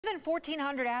than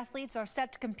 1,400 athletes are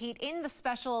set to compete in the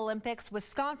Special Olympics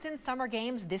Wisconsin Summer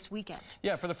Games this weekend.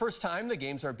 Yeah, for the first time, the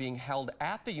games are being held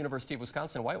at the University of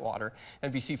Wisconsin-Whitewater.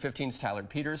 NBC 15's Tyler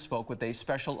Peters spoke with a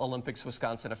Special Olympics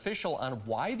Wisconsin official on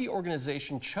why the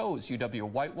organization chose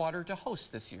UW-Whitewater to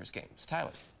host this year's games.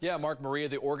 Tyler. Yeah, Mark Maria,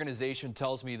 the organization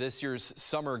tells me this year's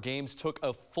Summer Games took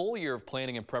a full year of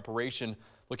planning and preparation.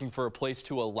 Looking for a place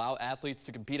to allow athletes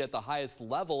to compete at the highest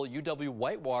level,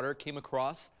 UW-Whitewater came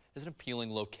across as an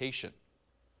appealing location.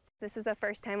 This is the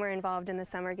first time we're involved in the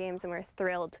Summer Games, and we're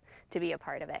thrilled to be a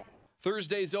part of it.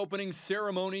 Thursday's opening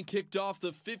ceremony kicked off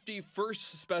the 51st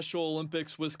Special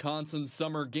Olympics Wisconsin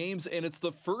Summer Games, and it's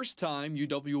the first time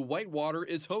UW-Whitewater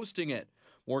is hosting it.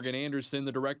 Morgan Anderson,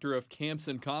 the director of camps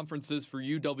and conferences for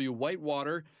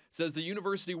UW-Whitewater, says the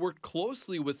university worked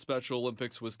closely with Special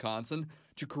Olympics Wisconsin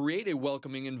to create a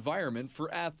welcoming environment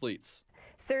for athletes.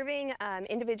 Serving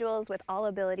individuals with all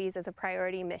abilities is a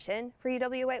priority mission for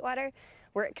UW-Whitewater.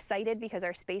 We're excited because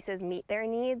our spaces meet their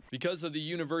needs. Because of the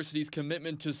university's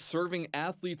commitment to serving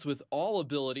athletes with all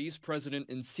abilities, President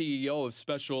and CEO of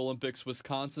Special Olympics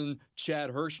Wisconsin, Chad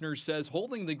Hershner, says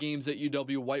holding the games at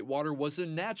UW-Whitewater was a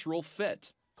natural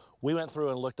fit. We went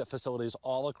through and looked at facilities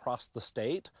all across the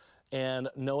state, and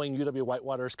knowing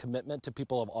UW-Whitewater's commitment to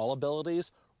people of all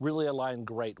abilities really aligned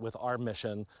great with our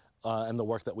mission and the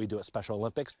work that we do at Special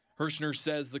Olympics. Hershner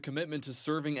says the commitment to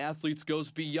serving athletes goes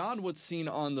beyond what's seen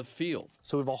on the field.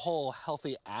 So we have a whole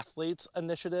Healthy Athletes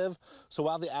initiative. So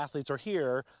while the athletes are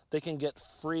here, they can get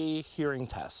free hearing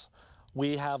tests.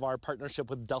 We have our partnership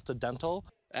with Delta Dental.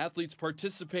 Athletes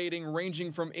participating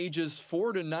ranging from ages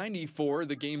 4 to 94.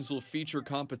 The games will feature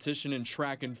competition in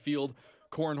track and field,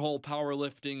 cornhole,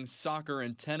 powerlifting, soccer,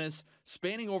 and tennis,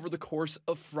 spanning over the course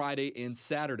of Friday and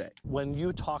Saturday. When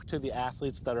you talk to the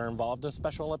athletes that are involved in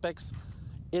Special Olympics,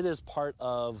 it is part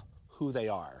of who they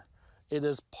are. It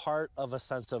is part of a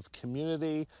sense of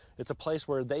community. It's a place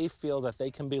where they feel that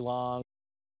they can belong.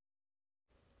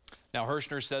 Now,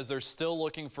 Hershner says they're still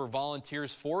looking for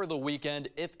volunteers for the weekend.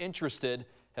 If interested,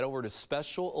 head over to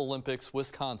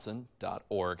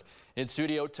SpecialOlympicsWisconsin.org. In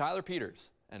studio, Tyler Peters,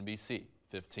 NBC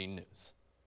 15 News.